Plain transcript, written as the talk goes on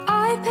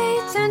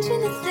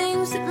attention to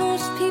things that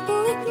most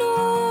people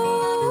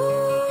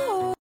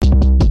ignore.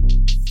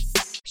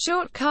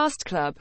 Short Cast Club.